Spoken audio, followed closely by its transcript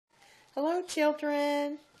Hello,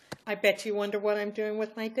 children. I bet you wonder what I'm doing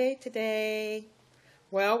with my day today.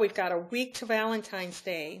 Well, we've got a week to Valentine's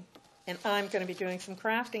Day, and I'm going to be doing some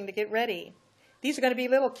crafting to get ready. These are going to be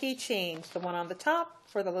little keychains, the one on the top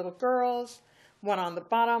for the little girls, one on the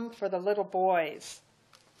bottom for the little boys.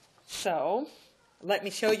 So, let me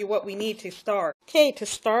show you what we need to start. Okay, to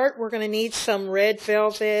start, we're going to need some red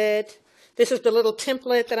velvet. This is the little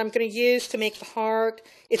template that I'm going to use to make the heart.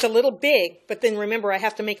 It's a little big, but then remember I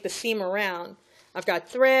have to make the seam around. I've got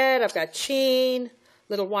thread, I've got sheen,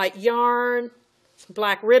 little white yarn, some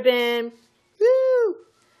black ribbon, woo!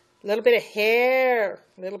 A little bit of hair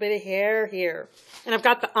here. And I've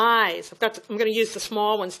got the eyes. I'm going to use the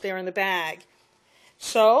small ones there in the bag.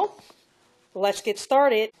 So, let's get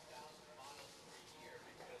started.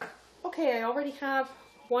 Okay, I already have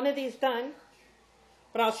one of these done.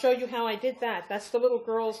 But I'll show you how I did that. That's the little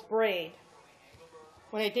girl's braid.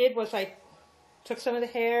 What I did was I took some of the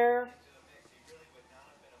hair,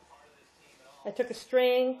 I took a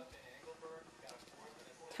string,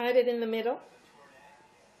 tied it in the middle,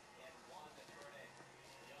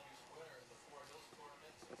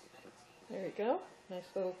 there you go, nice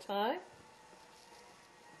little tie.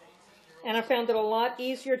 And I found it a lot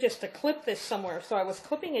easier just to clip this somewhere. So I was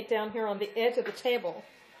clipping it down here on the edge of the table.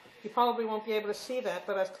 You probably won't be able to see that,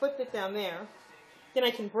 but I've clipped it down there. Then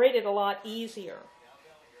I can braid it a lot easier.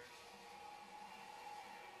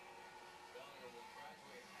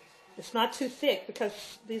 It's not too thick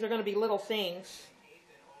because these are going to be little things.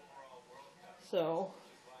 So,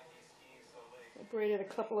 I braided a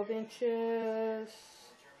couple of inches.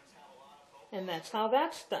 And that's how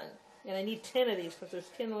that's done. And I need 10 of these because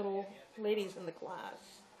there's 10 little ladies in the class.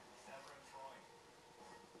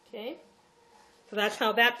 Okay. So that's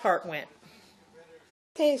how that part went.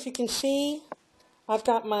 Okay, as you can see, I've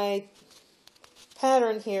got my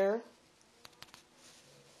pattern here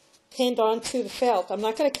pinned onto the felt. I'm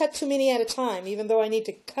not going to cut too many at a time. Even though I need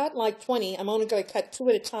to cut like 20, I'm only going to cut 2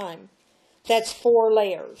 at a time. That's 4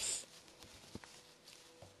 layers.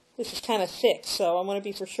 This is kind of thick, so I want to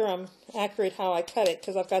be for sure I'm accurate how I cut it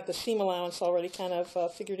because I've got the seam allowance already kind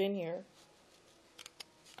of figured in here.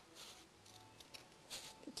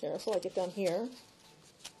 Be careful, I get down here.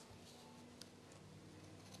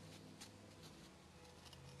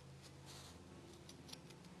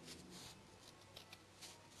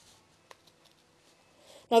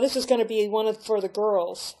 Now this is going to be one for the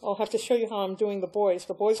girls. I'll have to show you how I'm doing the boys.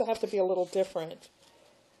 The boys will have to be a little different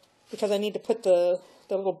because I need to put the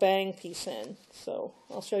little bang piece in. So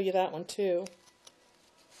I'll show you that one too.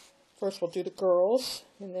 First we'll do the girls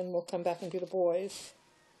and then we'll come back and do the boys.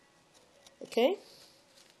 Okay?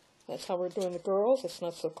 That's how we're doing the girls. It's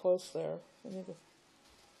not so close there. I need to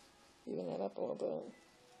even that up a little bit.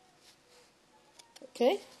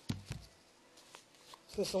 Okay?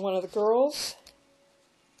 So this is one of the girls.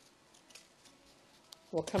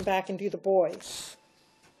 We'll come back and do the boys.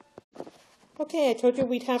 Okay, I told you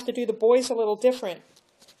we'd have to do the boys a little different.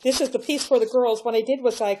 This is the piece for the girls. What I did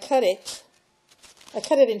was I cut it. I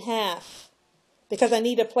cut it in half because I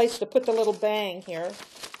need a place to put the little bang here.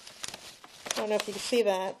 I don't know if you can see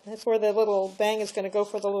that. That's where the little bang is going to go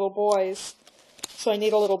for the little boys. So I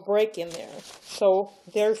need a little break in there. So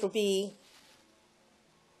theirs will be,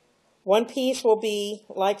 one piece will be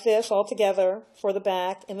like this all together for the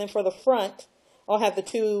back, and then for the front, I'll have the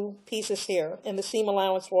 2 pieces here, and the seam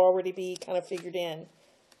allowance will already be kind of figured in.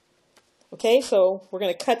 Okay, so we're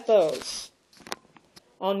going to cut those.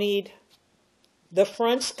 I'll need the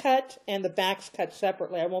fronts cut and the backs cut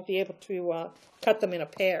separately. I won't be able to cut them in a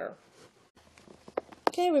pair.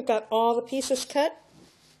 Okay, we've got all the pieces cut.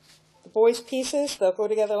 The boys' pieces, they'll go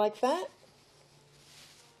together like that.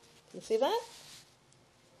 You see that?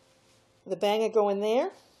 The bang will go in there.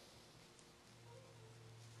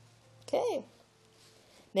 Okay.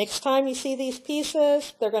 Next time you see these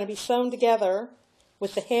pieces, they're going to be sewn together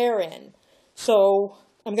with the hair in. So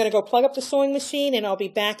I'm going to go plug up the sewing machine and I'll be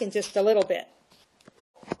back in just a little bit.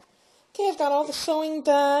 Okay, I've got all the sewing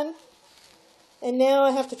done. And now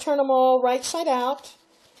I have to turn them all right side out.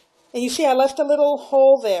 And you see I left a little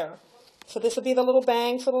hole there. So this will be the little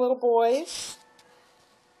bang for the little boys.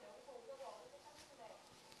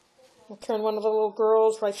 I'll turn one of the little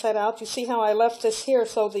girls right side out. You see how I left this here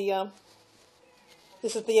so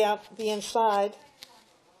this is the inside.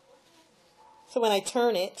 So when I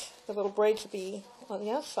turn it, the little braids will be on the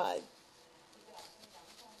outside.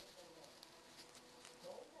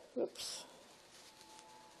 Oops.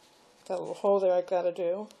 Got a little hole there I've got to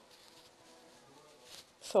do.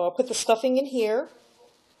 So I'll put the stuffing in here.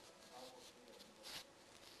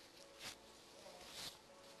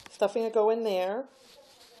 Stuffing will go in there.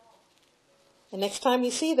 And next time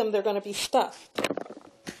you see them, they're going to be stuffed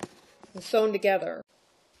and sewn together.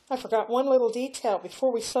 I forgot one little detail.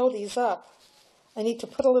 Before we sew these up, I need to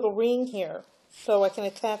put a little ring here so I can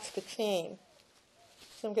attach the chain.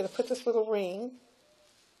 So I'm going to put this little ring.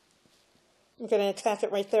 I'm going to attach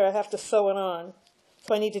it right there. I have to sew it on.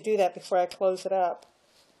 So I need to do that before I close it up.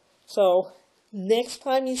 So next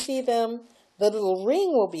time you see them, the little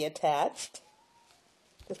ring will be attached.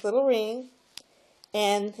 This little ring.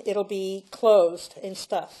 And it'll be closed and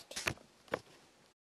stuffed.